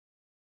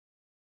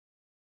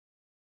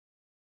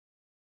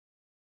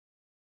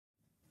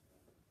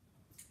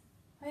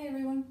Hi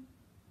everyone,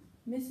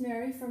 Miss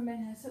Mary from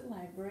Manhasset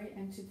Library,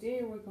 and today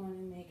we're going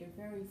to make a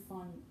very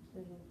fun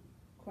little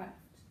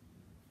craft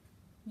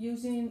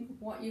using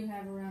what you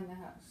have around the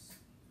house.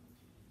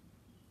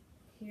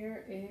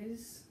 Here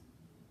is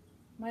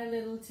my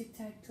little Tic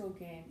Tac Toe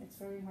game. It's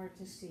very hard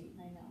to see,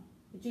 I know,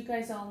 but you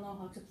guys all know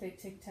how to play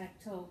Tic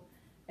Tac Toe,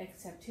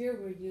 except here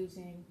we're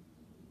using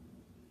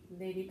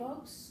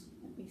Ladybugs.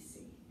 Let me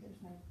see,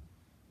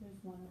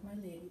 here's one of my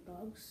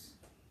Ladybugs.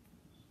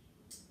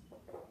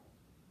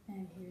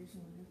 And here's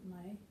one of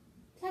my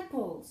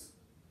tadpoles.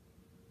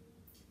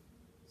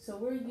 So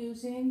we're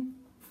using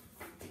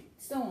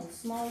stones,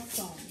 small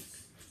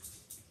stones.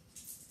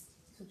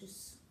 So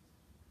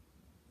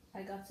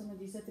I got some of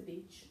these at the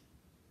beach.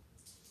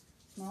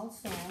 Small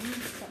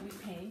stones that we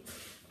paint.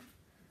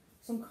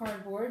 Some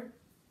cardboard.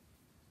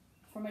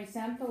 For my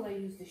sample I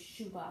used a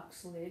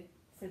shoebox lid.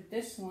 For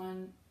this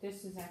one,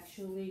 this is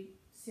actually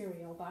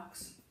cereal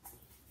box.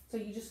 So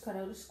you just cut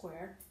out a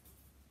square.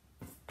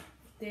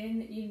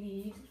 Then you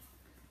need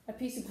a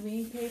piece of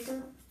green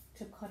paper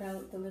to cut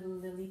out the little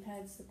lily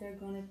pads that they're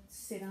going to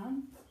sit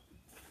on,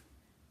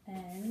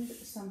 and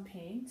some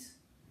paint.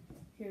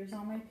 Here's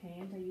all my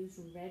paint. I use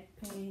red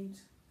paint,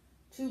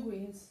 two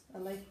greens, a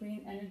light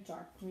green and a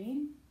dark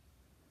green,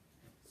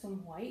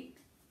 some white,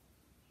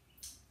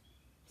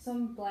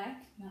 some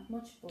black, not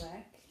much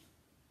black,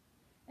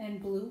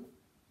 and blue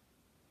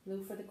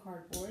for the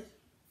cardboard.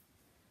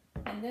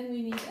 And then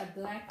we need a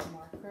black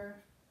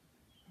marker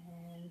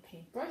and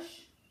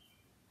paintbrush.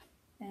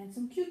 And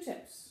some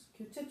Q-tips.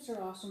 Q-tips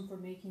are awesome for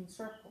making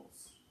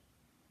circles.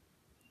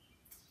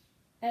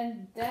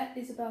 And that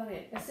is about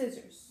it. A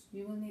scissors.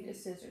 You will need a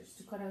scissors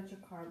to cut out your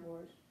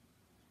cardboard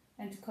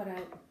and to cut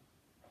out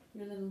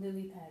your little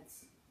lily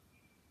pads.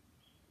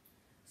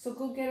 So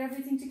go get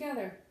everything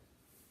together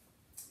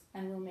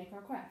and we'll make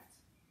our craft.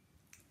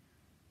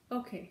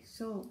 Okay,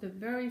 so the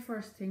very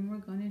first thing we're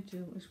going to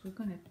do is we're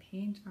going to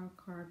paint our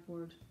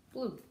cardboard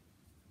blue,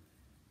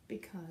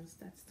 because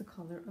that's the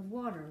color of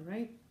water,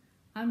 right?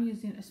 I'm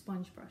using a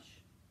sponge brush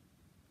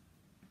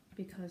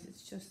because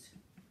it's just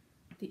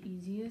the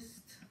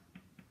easiest.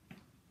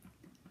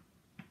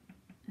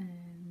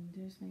 And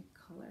there's my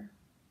color.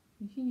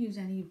 You can use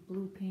any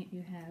blue paint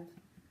you have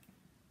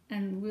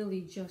and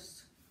really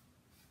just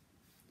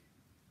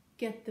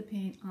get the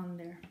paint on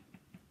there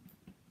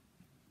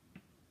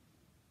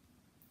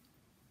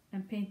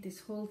and paint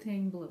this whole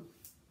thing blue,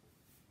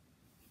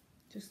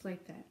 just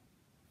like that.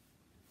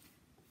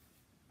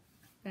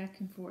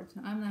 Back and forth.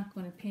 Now, I'm not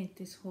going to paint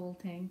this whole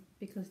thing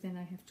because then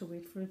I have to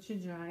wait for it to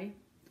dry,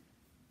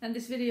 and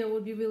this video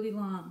would be really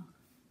long.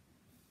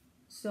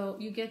 So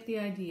you get the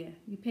idea.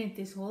 You paint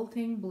this whole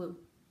thing blue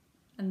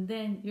and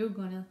then you're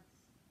going to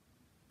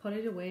put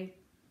it away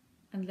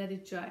and let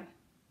it dry.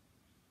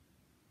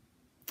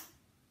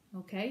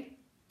 Okay?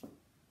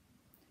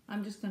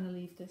 I'm just going to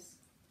leave this.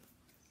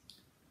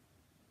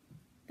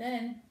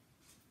 Then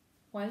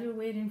while you're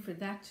waiting for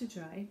that to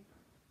dry,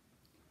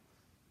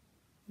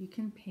 you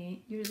can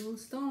paint your little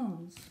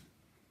stones.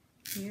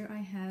 Here I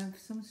have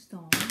some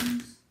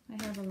stones.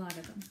 I have a lot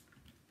of them.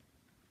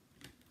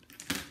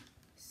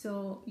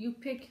 So you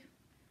pick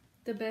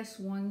the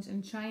best ones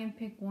and try and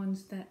pick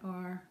ones that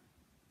are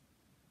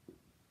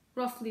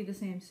roughly the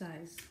same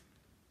size.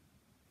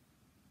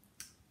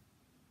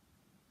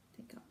 I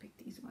think I'll pick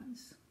these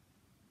ones.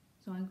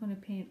 So I'm going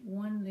to paint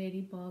one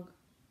ladybug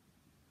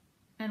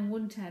and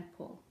one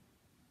tadpole.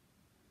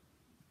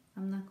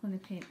 I'm not going to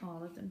paint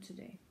all of them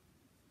today.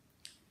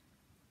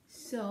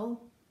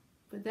 So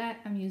for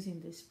that I'm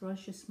using this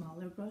brush, a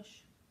smaller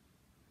brush.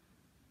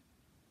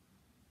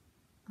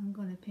 I'm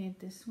going to paint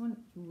this one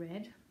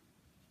red.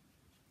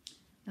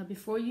 Now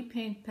before you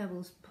paint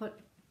pebbles, put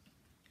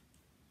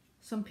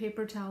some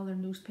paper towel or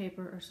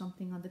newspaper or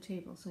something on the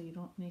table so you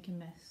don't make a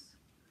mess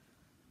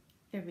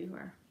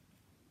everywhere.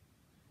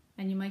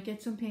 And you might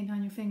get some paint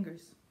on your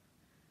fingers,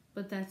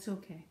 but that's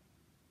okay.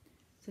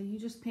 So you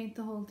just paint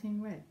the whole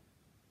thing red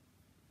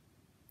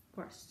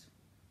first.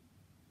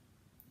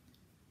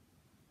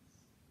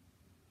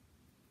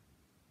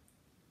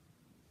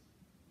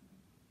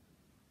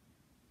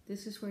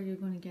 This is where you're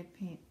going to get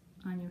paint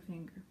on your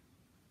finger,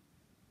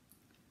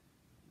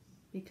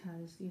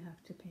 because you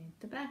have to paint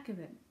the back of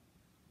it.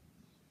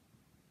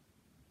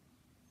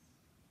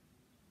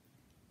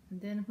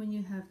 And then when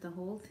you have the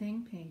whole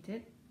thing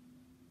painted,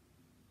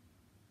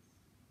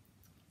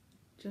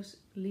 just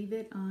leave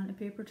it on a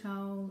paper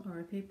towel or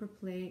a paper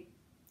plate,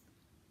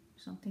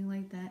 something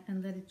like that,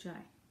 and let it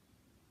dry.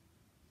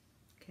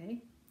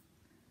 Okay?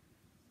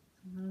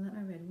 I'm going to let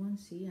my red one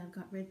see. I've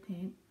got red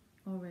paint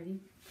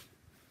already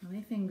on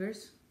my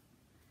fingers,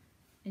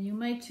 and you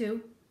might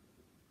too,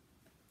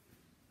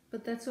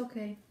 but that's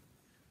okay.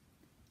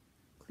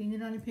 Clean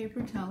it on a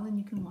paper towel and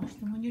you can wash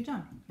them when you're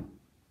done.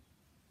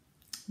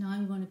 Now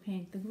I'm going to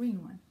paint the green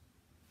one.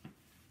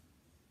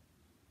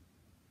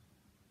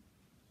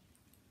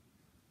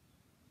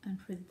 And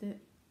for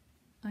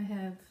I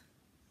have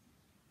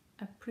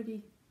a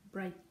pretty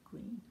bright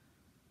green.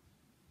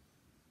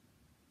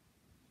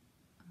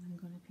 I'm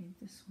going to paint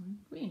this one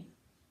green.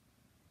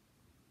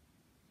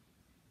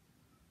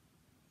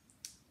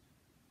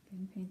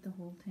 then paint the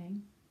whole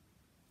thing.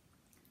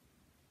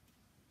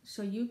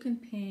 So you can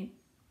paint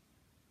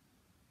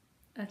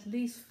at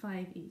least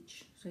 5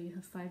 each. So you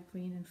have 5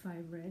 green and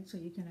 5 red, so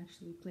you can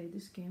actually play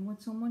this game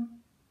with someone.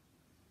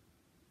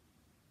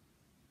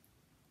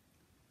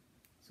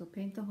 So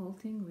paint the whole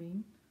thing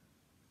green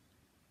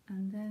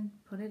and then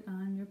put it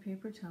on your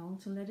paper towel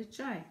to let it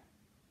dry.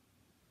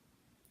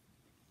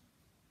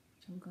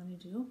 Which I'm going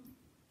to do.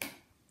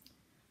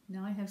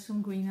 Now I have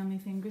some green on my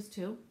fingers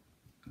too.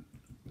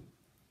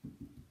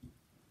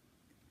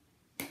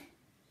 And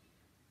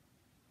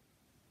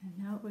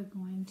now we're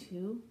going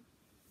to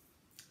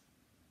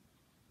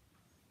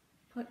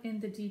put in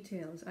the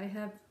details. I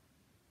have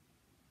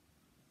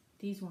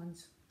these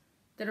ones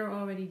that are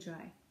already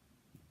dry.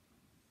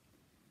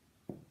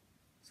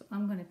 So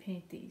I'm going to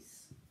paint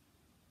these.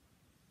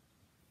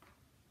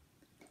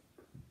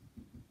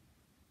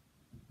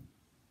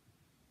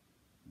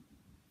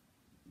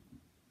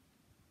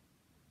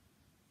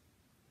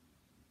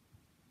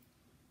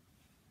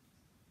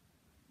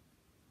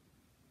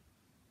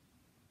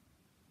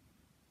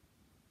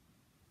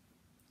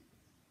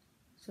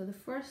 So the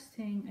first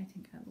thing I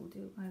think I will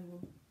do, I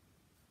will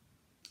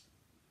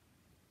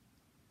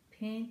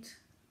paint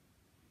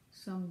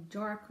some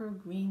darker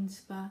green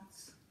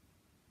spots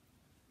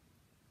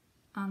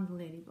on the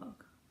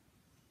ladybug.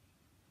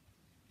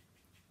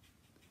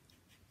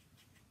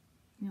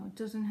 Now it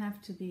doesn't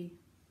have to be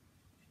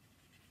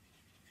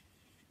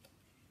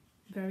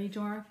very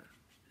dark,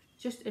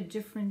 just a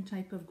different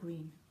type of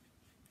green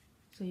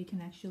so you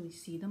can actually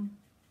see them.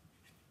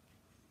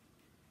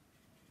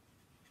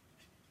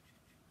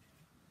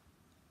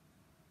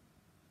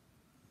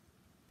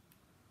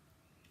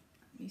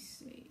 Let me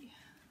see.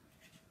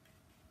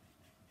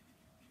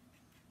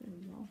 There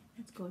we go.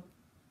 That's good.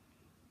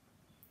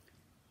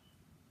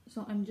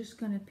 So I'm just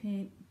going to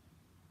paint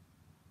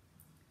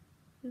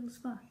little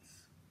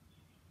spots.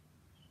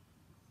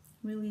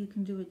 Really, you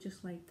can do it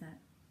just like that.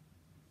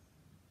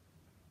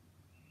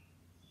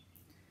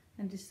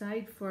 And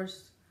decide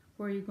first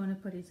where you're going to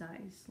put his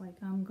eyes.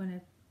 Like I'm going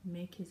to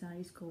make his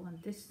eyes go on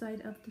this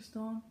side of the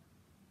stone.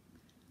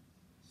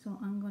 So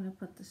I'm going to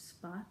put the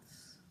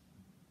spots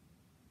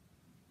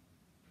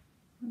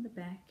on the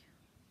back.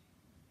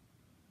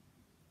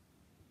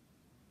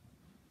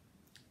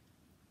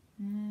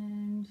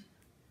 And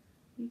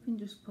you can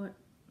just put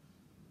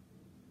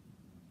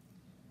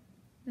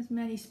as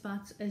many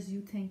spots as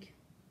you think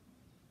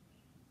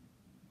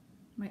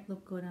might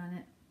look good on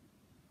it.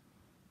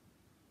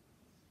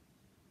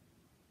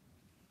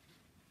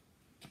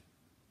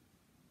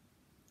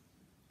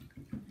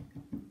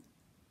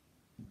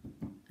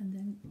 And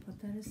then put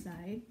that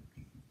aside.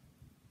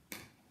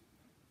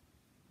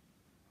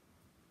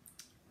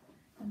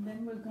 And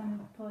then we're going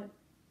to put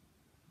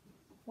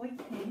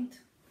white paint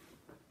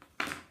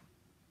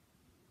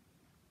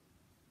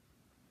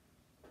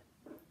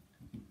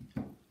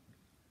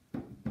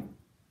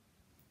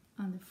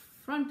on the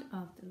front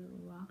of the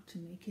little rock to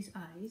make his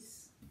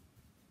eyes.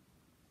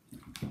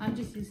 I'm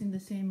just using the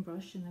same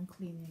brush and I'm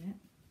cleaning it.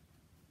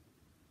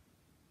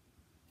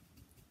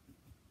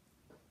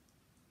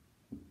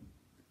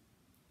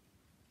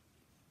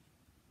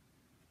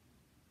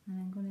 And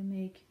I'm going to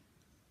make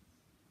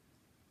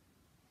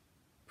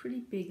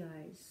pretty big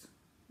eyes.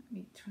 Let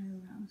me turn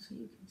it around so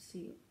you can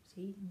see it.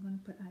 See, I'm going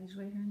to put eyes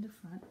right here in the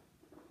front.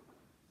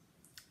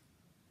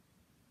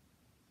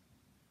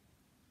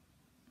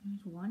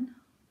 There's one.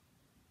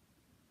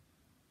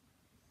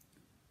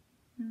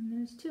 And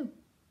there's two.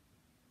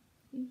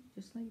 See,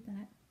 just like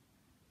that.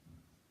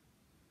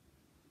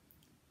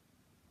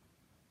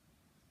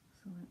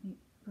 So let me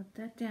put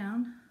that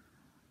down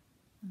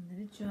and let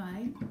it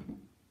dry.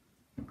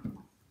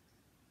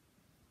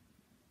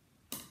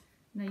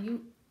 Now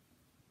you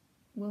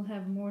will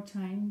have more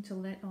time to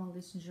let all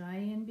this dry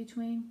in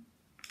between.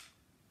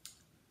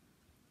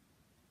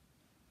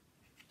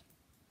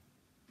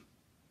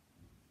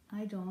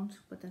 I don't,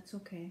 but that's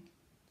okay.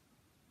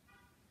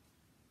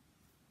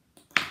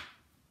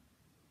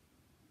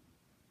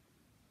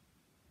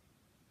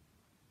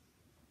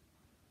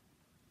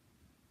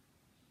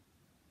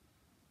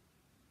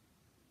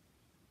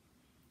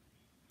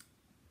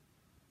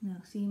 Now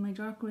see, my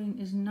dark green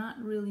is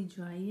not really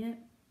dry yet,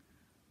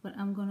 but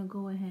I'm going to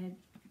go ahead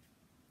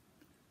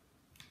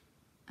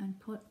and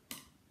put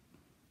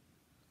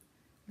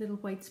little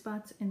white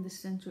spots in the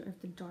center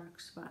of the dark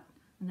spot.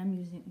 And I'm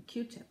using a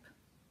Q-tip.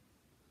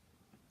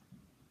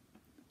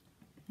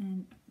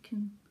 And you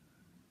can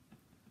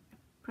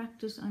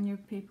practice on your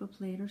paper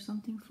plate or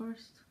something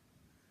first.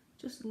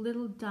 Just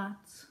little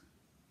dots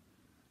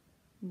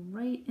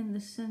right in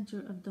the center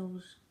of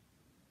those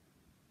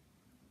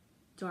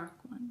dark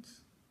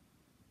ones.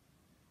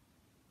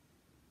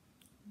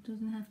 It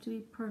doesn't have to be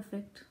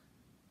perfect.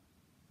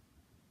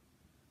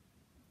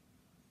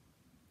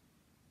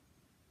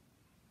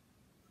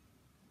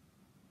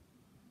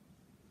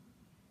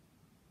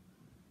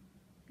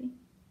 See?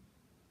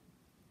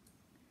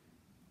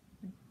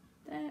 Like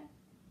that.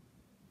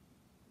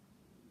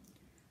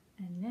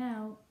 And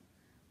now,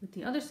 with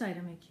the other side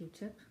of my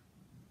Q-tip,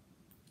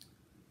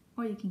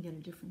 or you can get a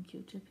different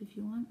Q-tip if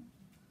you want.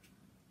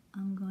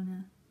 I'm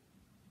gonna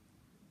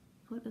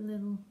put a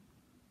little,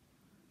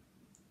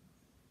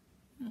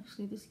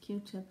 actually this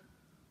Q-tip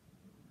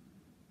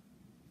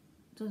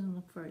doesn't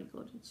look very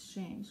good, it's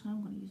changed, so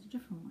I'm going to use a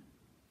different one.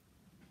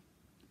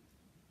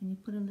 And you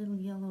put a little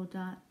yellow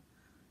dot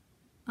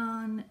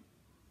on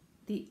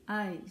the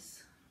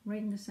eyes, right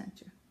in the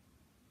center.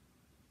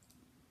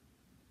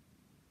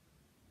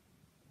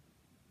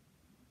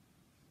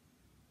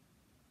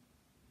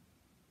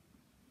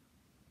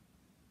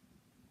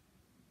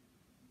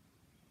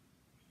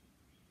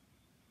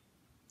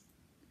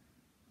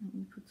 Let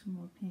me put some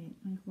more paint.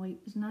 My white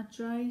is not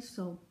dry,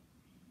 so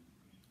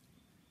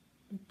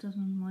it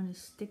doesn't want to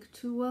stick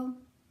too well,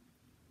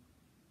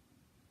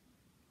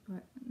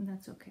 but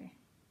that's okay.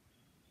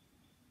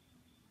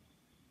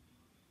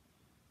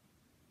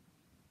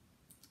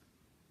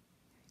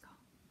 There you go.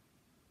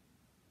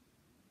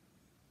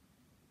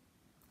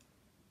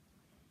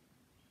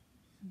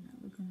 So now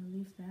we're going to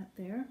leave that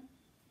there.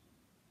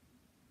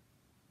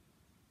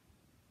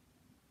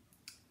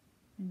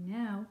 And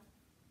now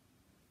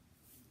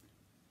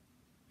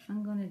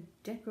I'm going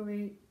to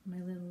decorate my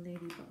little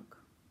ladybug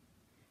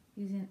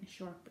using a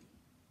Sharpie.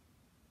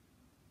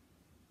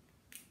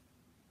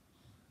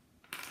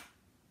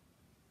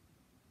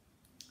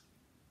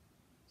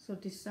 So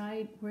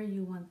decide where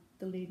you want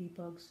the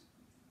ladybug's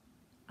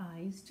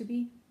eyes to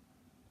be.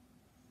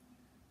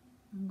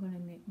 I'm going to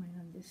make mine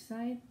on this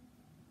side.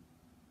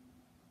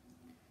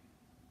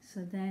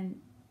 So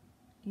then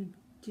you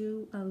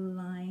do a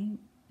line.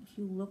 If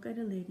you look at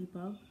a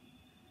ladybug,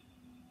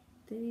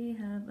 they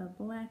have a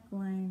black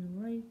line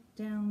right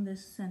down the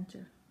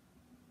center.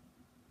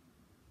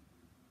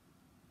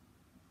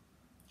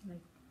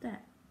 Like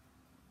that.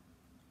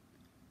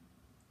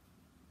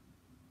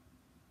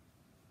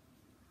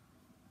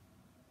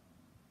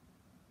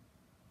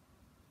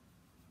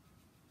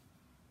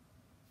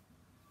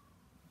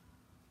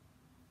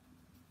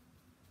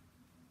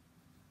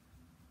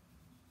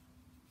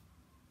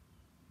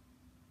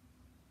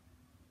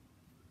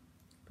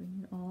 Bring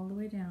it all the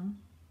way down.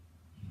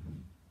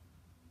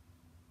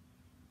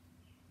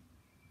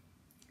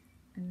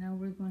 And now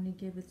we're going to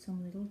give it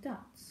some little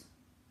dots.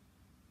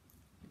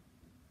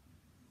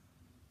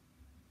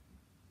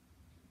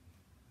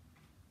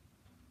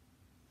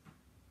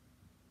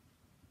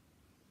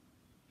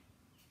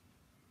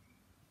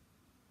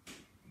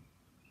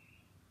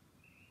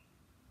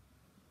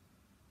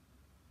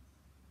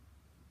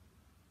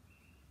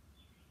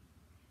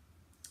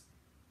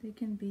 They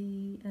can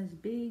be as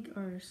big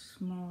or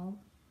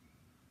small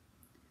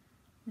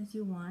as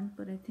you want,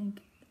 but I think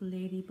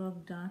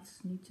ladybug dots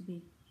need to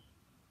be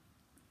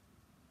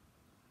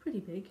pretty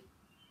big.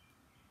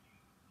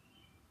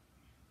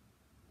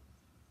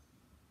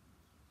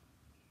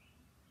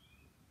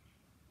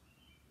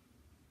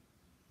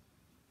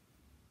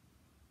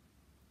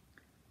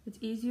 It's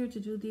easier to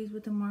do these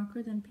with a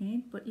marker than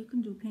paint, but you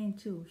can do paint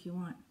too if you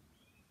want.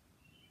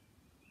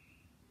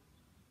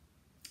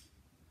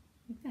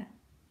 Like that.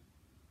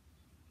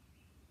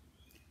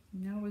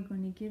 Now we're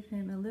going to give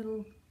him a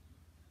little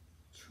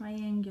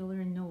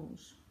triangular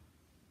nose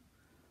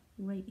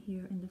right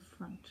here in the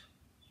front.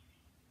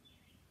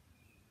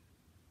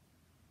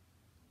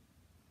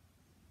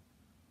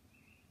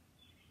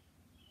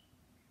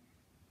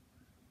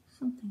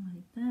 Something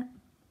like that.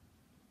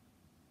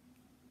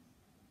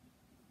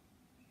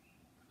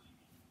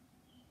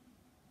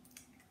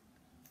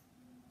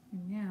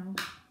 And now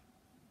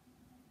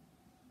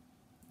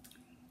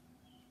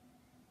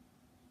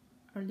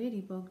our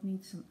ladybug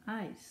needs some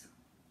eyes.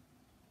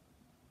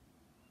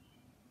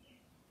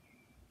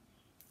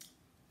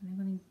 And I'm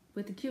going to,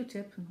 with the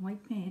Q-tip and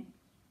white paint,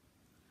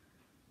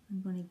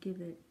 I'm going to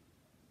give it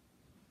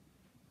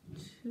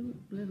 2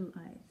 little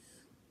eyes.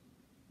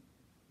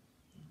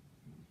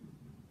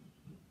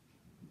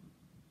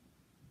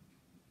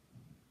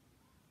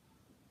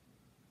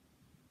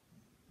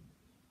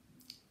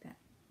 That.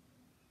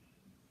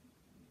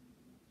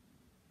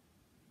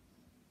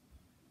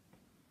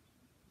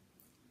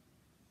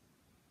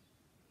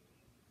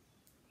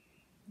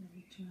 Let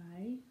it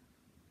dry.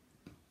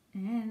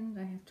 And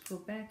I have to go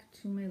back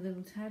to my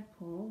little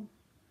tadpole,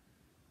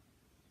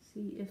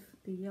 see if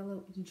the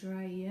yellow is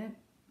dry yet.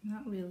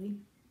 Not really,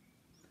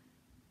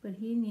 but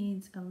he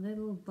needs a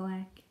little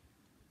black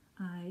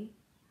eye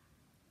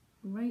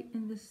right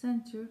in the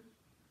center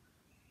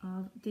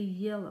of the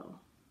yellow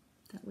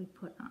that we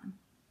put on,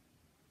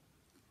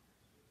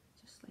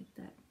 just like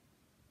that.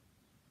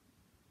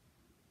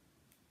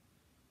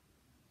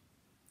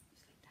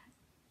 Just like that.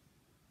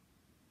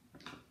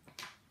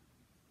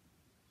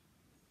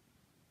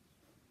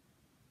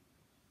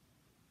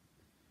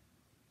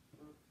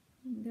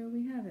 And there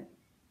we have it.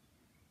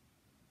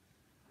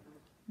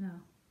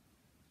 Now,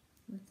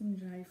 let them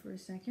dry for a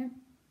second.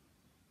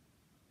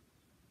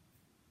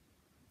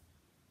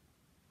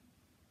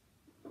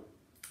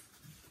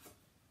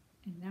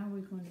 And now we're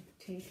going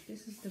to take,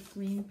 this is the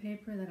green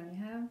paper that I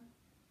have,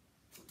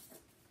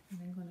 and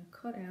I'm going to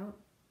cut out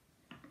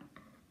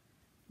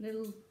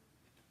little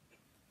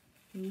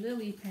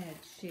lily pad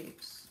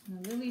shapes.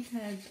 Now lily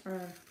pads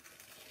are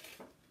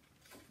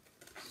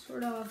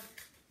sort of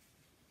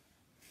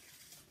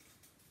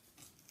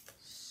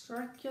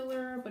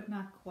circular, but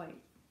not quite.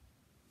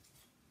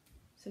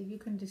 So you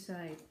can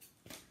decide.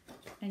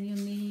 And you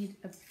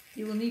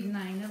will need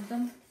 9 of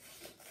them.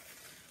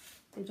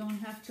 They don't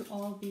have to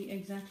all be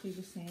exactly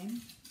the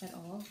same at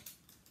all.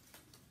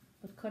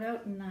 But cut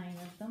out 9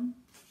 of them.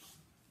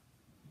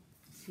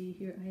 See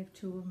here, I have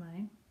 2 of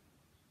mine.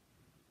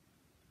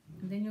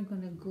 And then you're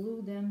going to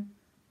glue them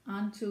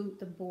onto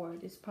the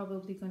board. It's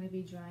probably going to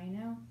be dry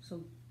now,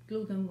 so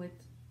glue them with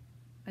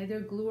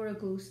either glue or a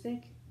glue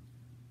stick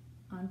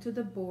onto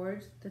the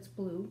board that's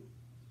blue.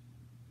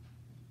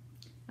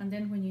 And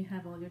then when you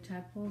have all your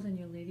tadpoles and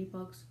your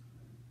ladybugs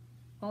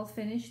all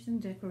finished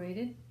and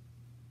decorated,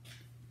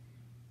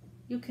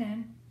 you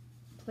can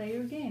play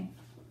your game.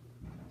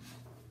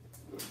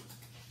 So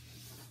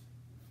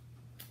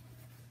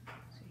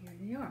here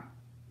they are.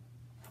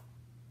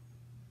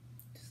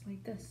 Just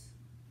like this.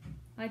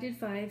 I did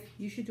 5.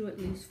 You should do at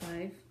least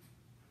 5.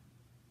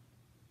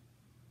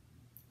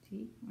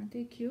 See, aren't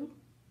they cute?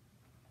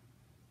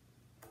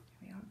 Here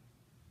we are.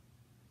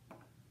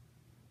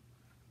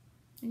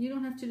 And you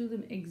don't have to do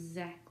them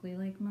exactly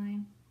like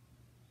mine.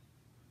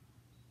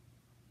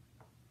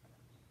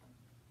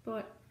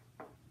 But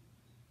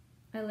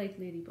I like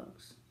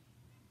ladybugs.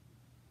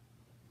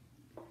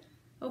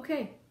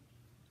 Okay,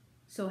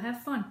 so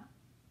have fun,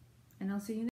 and I'll see you next time.